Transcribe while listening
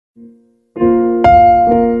Hello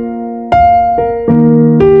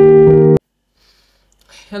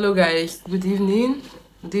guys, good evening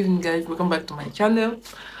guys, welcome back to my channel.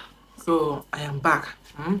 So I am back.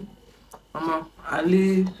 Mama, I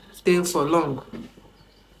really stay for long.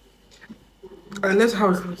 I left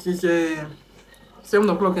house since 7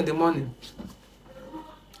 o'clock in the morning.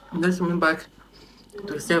 I'm just coming back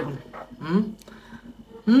to 7.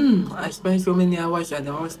 I spent so many hours at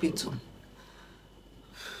the hospital.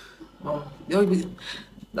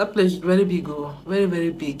 That place is very big, very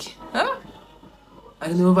big.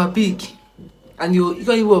 And you over big, and you can't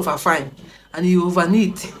even over fine, and you over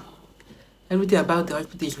neat. Everything about the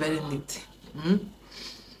hospital is very neat.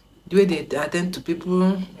 The way they attend to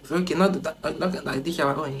people, it's okay. Not like this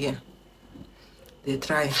our own here. They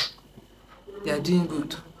try. They are doing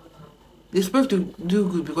good. They're supposed to do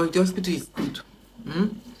good because the hospital is good. The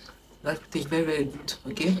hospital is very good.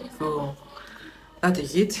 Okay, so that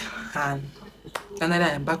is it. And finally,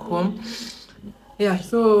 I am back home. Yeah.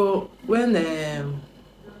 So when the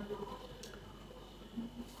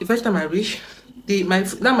first time I reached, my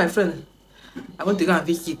friend, I want to go and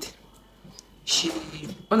visit.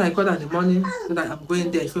 When I called her in the morning, so that I'm going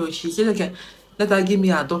there, so she said, okay, let her give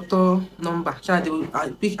me a doctor number, so that they will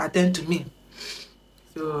attend to me.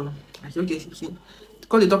 So I said, okay,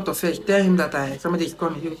 call the doctor first. Tell him that somebody is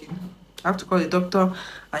coming. Okay. I have to call the doctor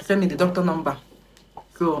and send me the doctor number.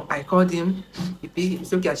 So I called him. He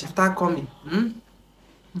said, okay, I should start coming.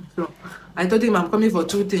 So I told him I'm coming for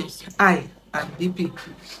 2 things: eye and BP.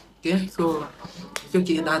 Okay, so it's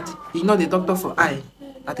okay that he's not the doctor for eye,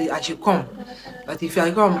 that I should come. That if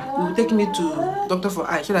I come, he will take me to doctor for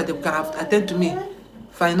eye so that they can attend to me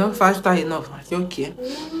faster enough. I said, okay.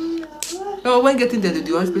 So when getting there to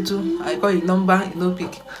the hospital, I call his number, he no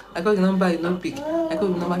pick. I call his number, he no pick. I call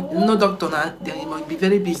his number, no doctor now, then he must be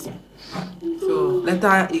very busy. So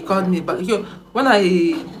later he called me back. So when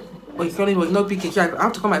was calling, was not picking, so I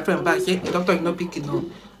have to call my friend back. Say the doctor is not picking, no.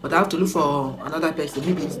 But I have to look for another person.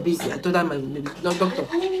 Maybe he's busy. I told her maybe no doctor.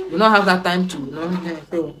 You don't have that time to,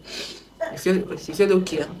 So she said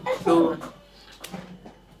okay. So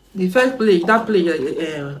the first place, that place,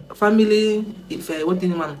 family, if what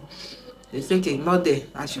man, they say okay, not there.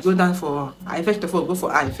 I should go down for. I first of all go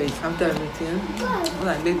for eye first. After everything, when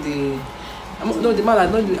I make the man, I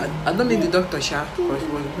don't make the doctor sharp because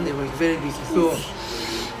they was very busy. So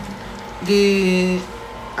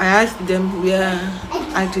I asked them where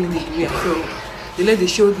eye clinic were. So the lady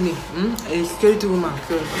showed me a security woman.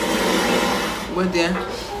 So went there.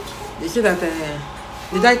 They said that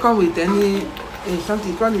did I come with any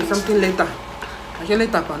something? Come with something later. I said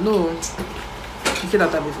later, but no. She said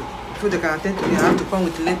that before they can attend to me, I have to come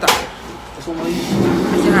with later for money. I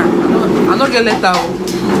said, I not get later.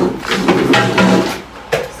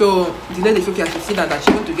 So the lady took her to see that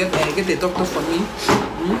she want to get a doctor for me.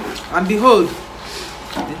 And behold,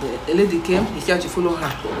 the lady came. He said to follow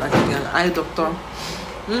her like an eye doctor.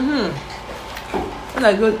 When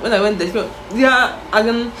I went there, so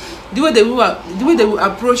the way they will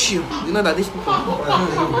approach you, you know that these people.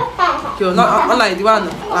 So not unlike the one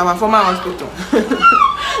our former hospital.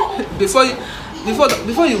 before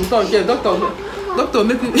you talk, yeah, doctor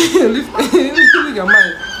make you leave your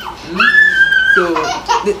mind. So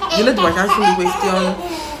the lady was answering the question.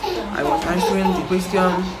 I was answering the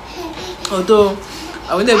question. Although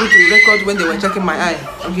I wasn't able to record when they were checking my eye.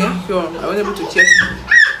 Okay, so I wasn't able to check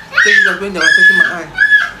it up when they were checking my eye.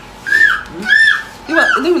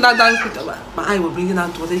 Even that my eye was bringing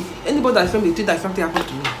out water. Anybody that saw me think that something happened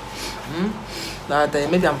to me. That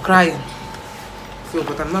maybe I'm crying. So,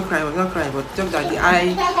 but I'm not crying. I was not crying, but just that the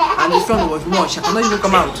eye and the sun was much. I cannot even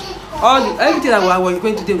come out. Everything that I was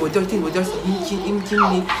going to do was just hinting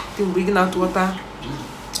me, bringing out water.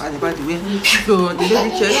 And by the way, so the lady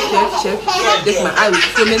check, get my eye with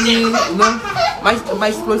so many,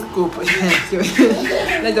 microscope. Let's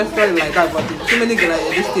just call it like that, but so many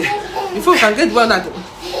this thing. Before I can get one that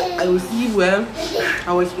I will see well,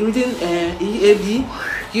 I was reading EAB,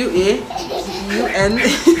 QA, UN, and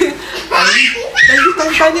then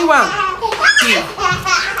tiny one.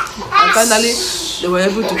 And finally, they were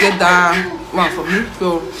able to get that one for me.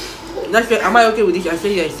 So that's why, am I okay with it? I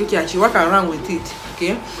say yes, okay. I should walk around with it.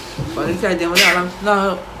 Okay, but inside them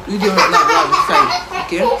now you don't now inside.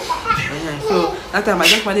 Okay, so that time I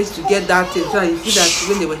just managed to get that thing. So I see that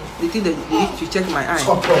when they need to check my eye.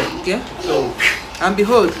 Okay, so and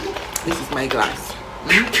behold, this is my glass.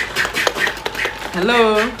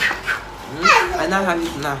 Hello, I now have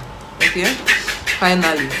it now. Okay,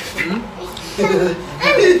 finally.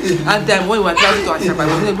 And then when we were traveling to Asaba, I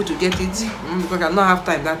wasn't able to get it because I did not have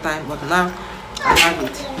time that time, but now I have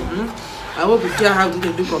it. I hope you share how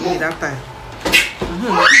they do for me that time.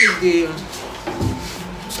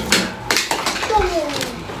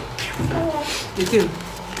 This is the thing.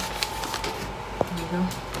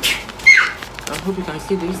 I hope you can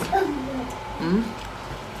see this.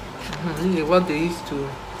 This is what they used to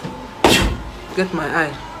get my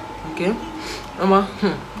eye. Okay, Mama.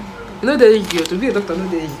 You know they easy to be a doctor. No,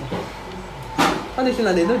 they easy. All the things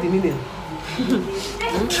that they know the meaning.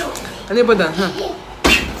 Anybody,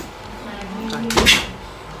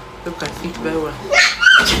 look at it very well.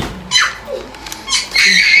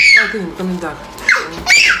 I think it's coming dark.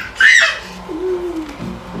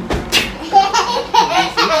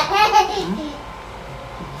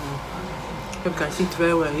 You can see it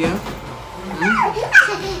very well here.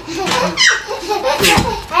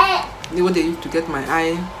 So, what they used to get my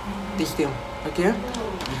eye, this thing, okay?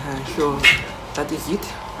 So that is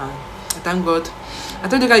it. I thank God. I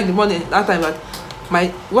told you guys in the morning that time that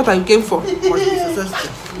what I came for was successful.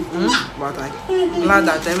 But I'm glad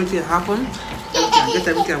that everything happened. I get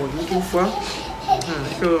everything I was looking for.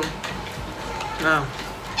 So now,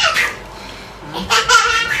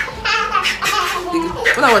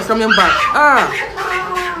 when I was coming back,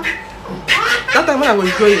 that time when I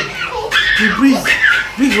was going, the breeze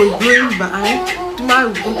was blowing my eye. The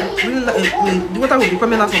water will be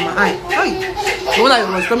coming out from my eye. So when I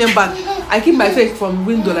was coming back, I keep my face from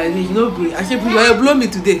window like this, you know, breathe. I said, "Breathe, blow me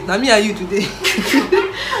today." Now me and you today.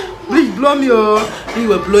 Please blow me, oh. You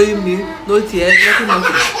were blowing me. No tears, nothing.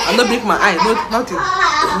 I'm not break my eye, nothing.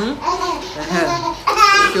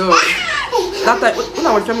 So that time when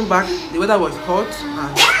I was coming back, the weather was hot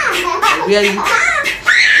and I really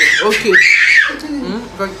okay.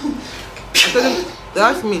 But I told them, they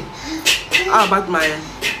asked me, how about my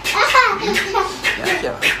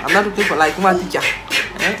I'm not looking for like one teacher.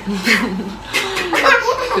 So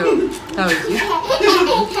how is it?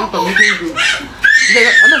 How am I good?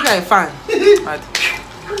 I'm not sure I'm fine, but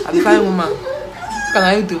I'm a fine woman. What can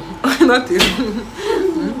I do? Nothing.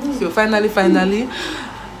 So finally, I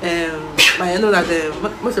know that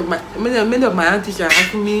many of my aunties are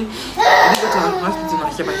asking me, I go to the hospital and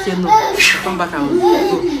I say no, I come back and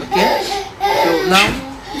go. Okay? So now,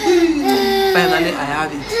 finally I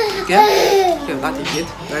have it. Okay? So that is it.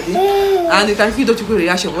 Ready? And you can see those people's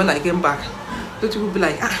reaction when I came back. Those people be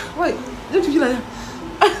like, why? Don't you feel like that?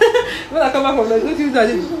 When I come back from that, don't you feel like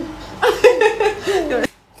that?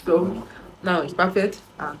 So now it's perfect.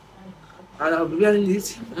 And I'll be wearing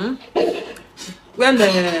this. When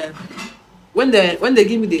they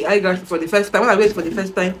give me the eyeglass for the first time, when I wear it for the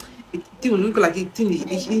first time, it will look like it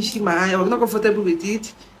is in my eye. I was not comfortable with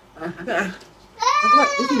it.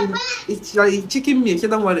 It's like chicken me. So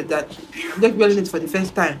don't worry that I'm just wearing it for the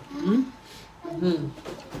first time.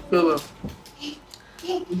 So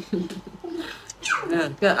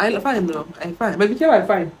yeah, I'm fine though. I'm fine. Baby, tell I'm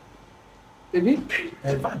fine. Baby,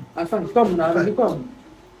 I'm fine. I'm fine. Come now, baby, come.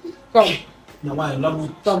 Come. Now I love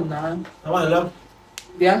you. Come now. Now I love.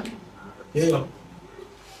 Yeah. Yeah.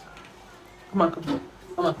 Come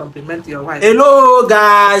on, compliment your wife. Hello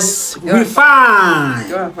guys, we're fine.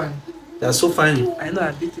 You are fine. You're so fine. I know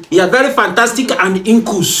I beat it. You're very fantastic and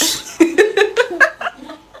incus.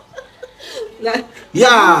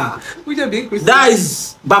 Yeah. That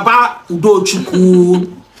is Baba Udochukwu.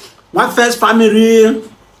 My first family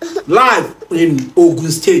live in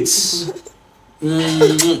Ogun State.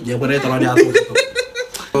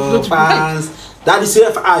 Fans. Daddy say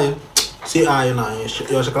I. Say I now.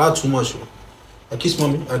 You're chocolate too much. I kiss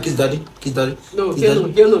mommy. I kiss daddy. Kiss daddy. No, kiss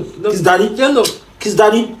daddy. No. Kiss daddy. No. Kiss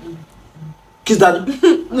daddy. Kiss daddy.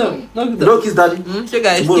 No kiss daddy. So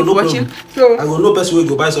guys, tomorrow, keep no watching. So I go no person will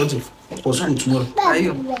go buy something for school tomorrow.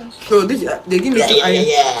 So this they give me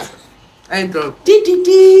I drop.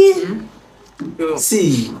 So,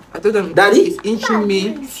 see, I told them daddy it's inching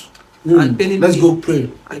me and paining let's me go pray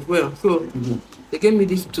as well. So they gave me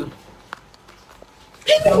these two.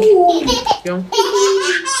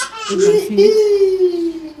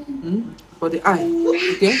 For the eye,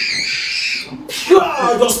 okay?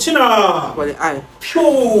 Justina! For the eye.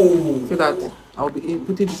 So that I'll be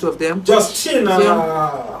putting two of them. Justina!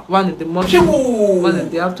 One in the morning, one in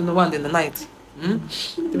the afternoon, one in the night.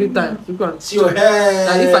 3 times. You can see your hair.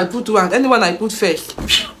 Now if I put one, anyone I put first,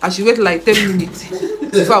 I should wait like 10 minutes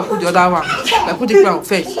before I put the other one. I put this one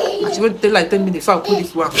first. I should wait like 10 minutes before I put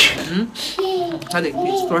this one. Had a great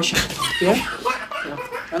instruction. Yeah?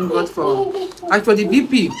 Thank God for. And for the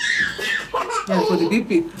BP. Yeah, for the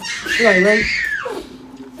BP. So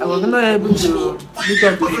I was not able to meet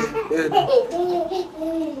up with the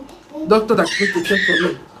doctor that supposed to check for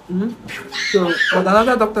me. So, but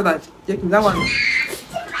another doctor that checked me, that one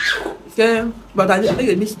Okay, but I made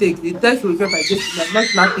a mistake. The test result I just did not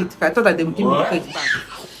snap it. I thought that they would give me the test back.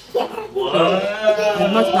 So, I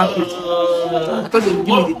did not snap it. I thought they would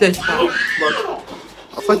give me the test back. But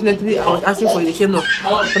unfortunately, I was asking for it. They said no.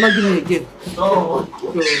 They cannot give me again. So,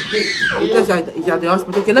 the test is at the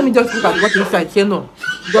hospital. Okay, let me just look at what inside. They said no.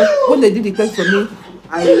 Because when they did the test for me,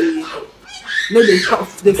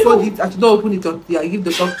 they fold it. I should not open it until I give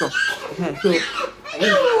the doctor. So,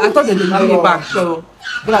 I thought they would give me back. So,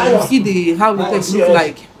 but I see how the test looks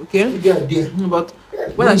like, okay? But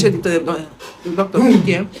when I showed the doctor,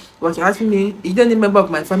 okay, was asking me, is there any member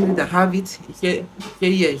of my family that have it? He said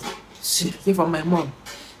yes. He said from my mom.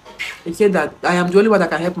 He said that I am the only one that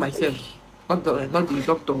can help myself, not the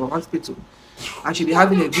doctor or hospital. I should be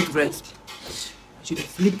having a good rest. I should be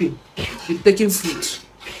sleeping. I should be taking fruit.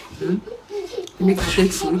 Make me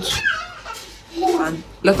take fruit and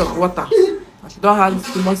a lot of water. I should not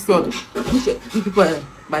have too much salt.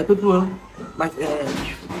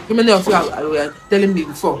 Many of you were telling me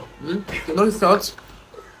before. You know salt.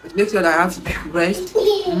 Make sure that I have rest. So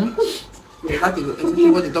that is exactly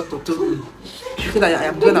what the doctor told me. He said that I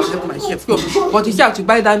am doing help myself. So, but he said to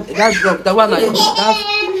buy that drug, the one that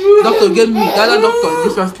doctor gave me, the other doctor in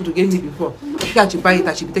this hospital gave me before. He said to buy it,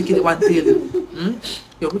 I should be taking it one daily.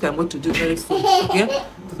 So what I'm going to do very soon. Okay?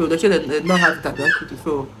 So they said that they don't have it at the hospital.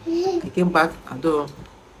 So I came back and so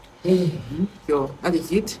that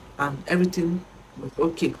is it, and everything was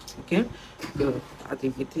okay. Okay? So that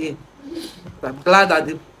is it. So I'm glad that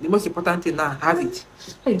the most important thing now I have it.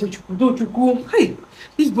 Hey, don't you go? Hey,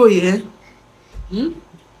 this boy here. The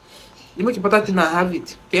most important thing now I have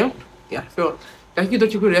it. Okay? Yeah, so thank you,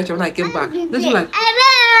 don't you go reaction when I came back. This is like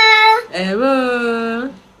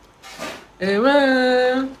Ever.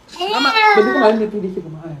 Mama, baby, come on, let me do this.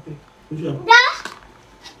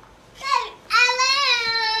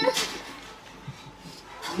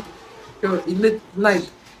 So it made night.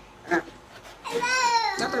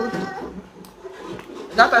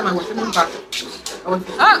 That time I was coming back.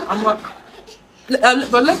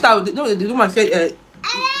 But later, they do my said,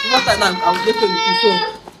 what time I was later with you.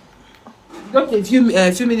 So, just a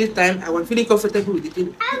few minutes time, I was feeling comfortable with the thing.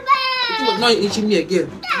 The thing was not itching me again.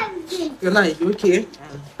 So now it's okay.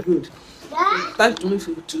 Good. Time to me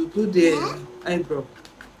to put the eyebrow.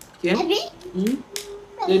 Okay?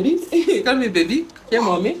 Baby? Call me baby. Okay,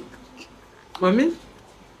 mommy? Mommy?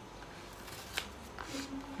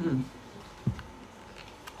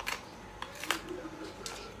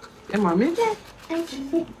 Hey, mommy?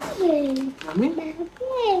 Mommy?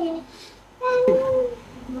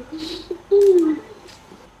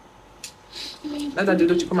 Let that do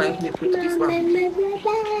you come and help me put this one.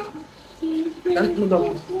 Is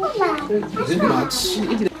it nuts?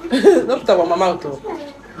 Don't put our mama out.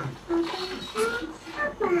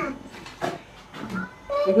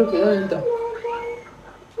 Okay, don't enter.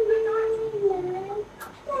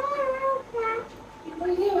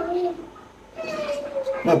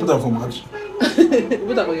 I put that for mouth.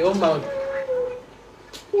 Put that for your own mouth.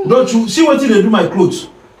 Don't you see what they do my clothes?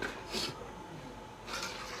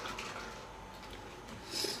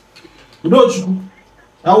 Don't you?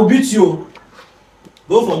 I will beat you.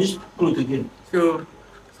 Go for this clothes again. So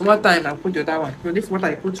one time I put the other one. So this is what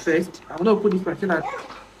I put first. I'm gonna put this one so that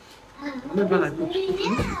I'm not gonna put.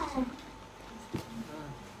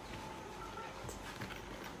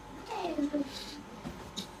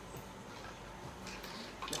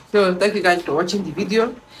 So thank you guys for watching the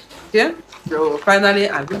video. Okay, so finally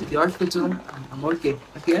I went to the hospital and I'm okay.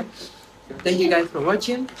 Okay, so thank you guys for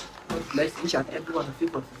watching. God bless each and every one of you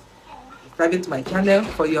for subscribing to my channel,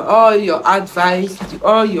 for all your advice,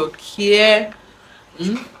 all your care,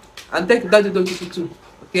 and thank you Daddy Dokiku too.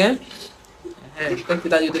 Okay, thank you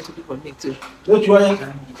Daddy Dokiku for me too. Don't you want?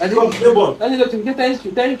 Daddy Dokiku, thank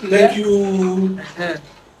you. Thank you.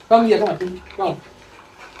 Come here, come.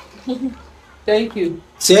 Thank you.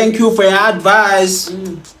 Thank you for your advice.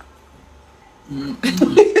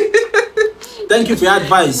 Thank you for your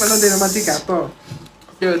advice.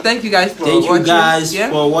 So thank you guys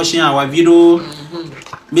for watching our video.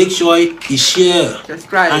 Make sure you share,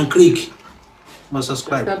 subscribe, and click.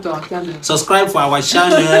 Subscribe to our channel. Subscribe for our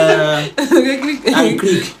channel. And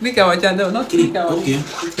click our channel, not click our. Okay.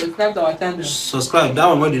 Subscribe to our channel. Subscribe. That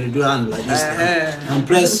one what did you do and like this and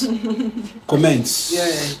press comments.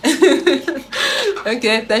 Yeah.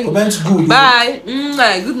 Okay, thank you. Comments good. Bye.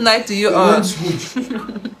 Good night to you all. Comments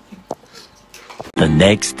good. The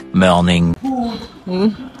next morning.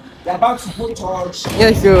 They're about to go church.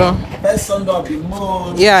 Yes, sure. First Sunday of the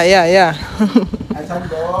month. Yeah. I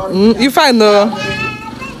thank God. You fine though.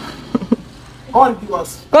 Come on,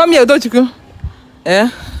 viewers. Come here, don't you go?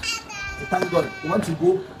 Yeah. thank God. We want to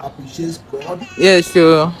go appreciate God. Yeah,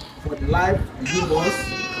 sure. For the life He give us.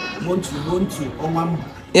 Want to.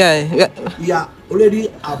 Yeah. We are already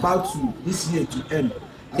about to this year to end.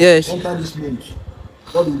 Yes. Enter this month.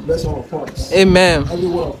 God will bless all of us. Amen. Every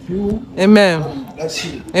one of you. Amen. God will bless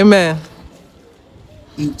you. Amen.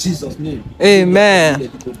 In Jesus' name. Amen.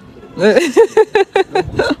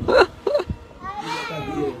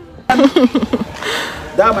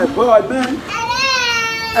 That my boy, man.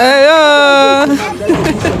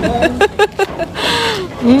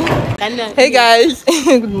 Hey guys,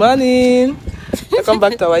 good morning. Welcome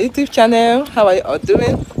back to our YouTube channel. How are you all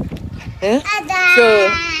doing? So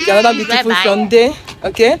it's another beautiful Sunday.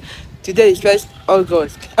 Okay, today is 1st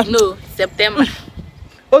August. No, September.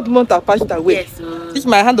 Old month have passed away. Yes. This is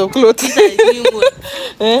my hand of clothes. This is new month.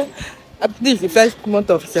 This is the first month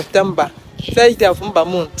of September. First day of Umba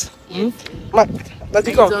month. Does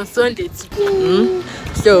it come? It's on Sunday too.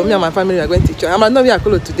 So me and my family are going to church. I might not wear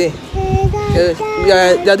clothes today. We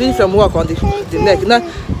are doing some work on the neck. Now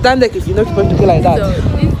that neck is not supposed to be like that. So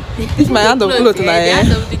this is my hand of clothes now. The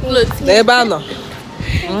hand of the clothes.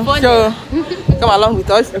 So come along with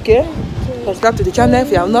us, okay? Subscribe to the channel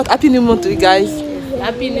if you have not. Happy new month to you guys.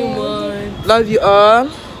 Happy new month. Love you all.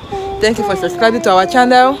 Thank you for subscribing to our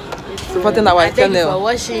channel, supporting our channel. Thank you for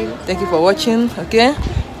watching. Thank you for watching. Okay,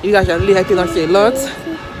 you guys are really helping us a lot.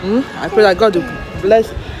 I pray that God will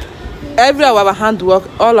bless every of our handwork,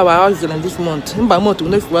 all our hustle in this month. In month, we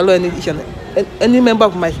know if we follow any member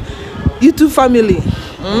of my YouTube family.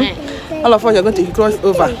 All of us are going to cross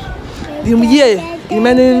over. The year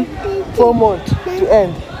remaining 4 months to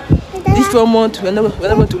end. This 4 months, we're not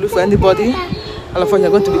going to look for anybody. All of us are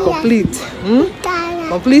going to be complete.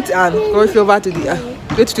 Complete and cross over to the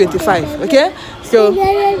 2025. Okay? So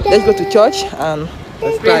let's go to church and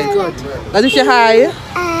let's pray. Let's say hi.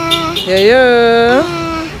 Yeah.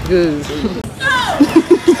 Good.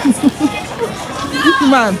 This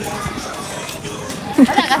man.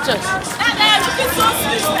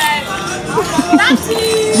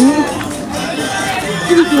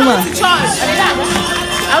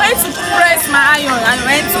 I went to press my iron and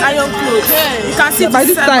went to iron clothes. You can see by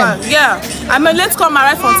this time. Yeah. I'm a late come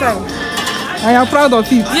arrive on time. I am proud of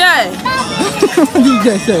it. Yeah.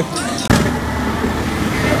 Yes, sir.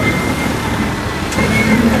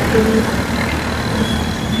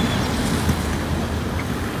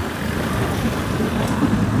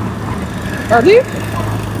 Daddy?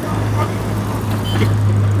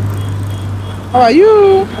 How are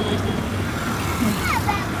you?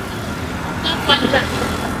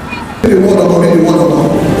 The word of God, the word of God.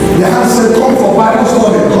 The hand said, come for Bible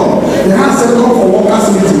study, come. The hand said, come for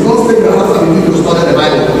workers meeting. Don't stay in the house and begin to study the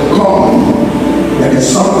Bible. Come. There is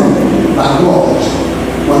something that God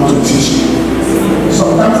wants to teach you.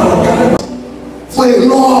 Sometimes I will carry for a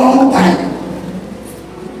long time.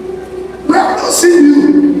 We have not seen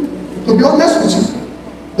you. To be honest with you,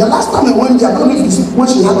 the last time I went there, I don't know if it's when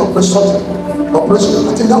she had operation. I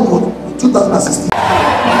think that was 2016.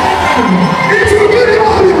 It will give you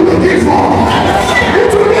all you're looking for. It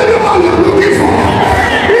will give you all you're looking for.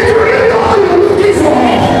 It will give you all you're looking for.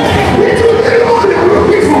 It will give you all you're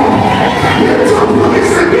looking for. Lift up your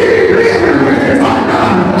voice and be real with it.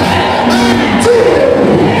 1,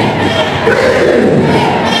 2,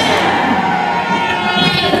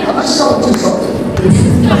 3. Can I shout you something?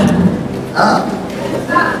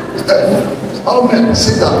 All men,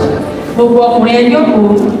 sit down.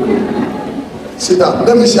 Sit down.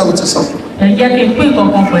 Let me share with you something. I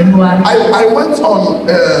went on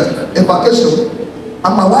a vacation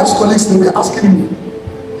and my wife's colleagues, they were asking me,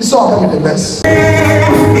 you saw them in the mess.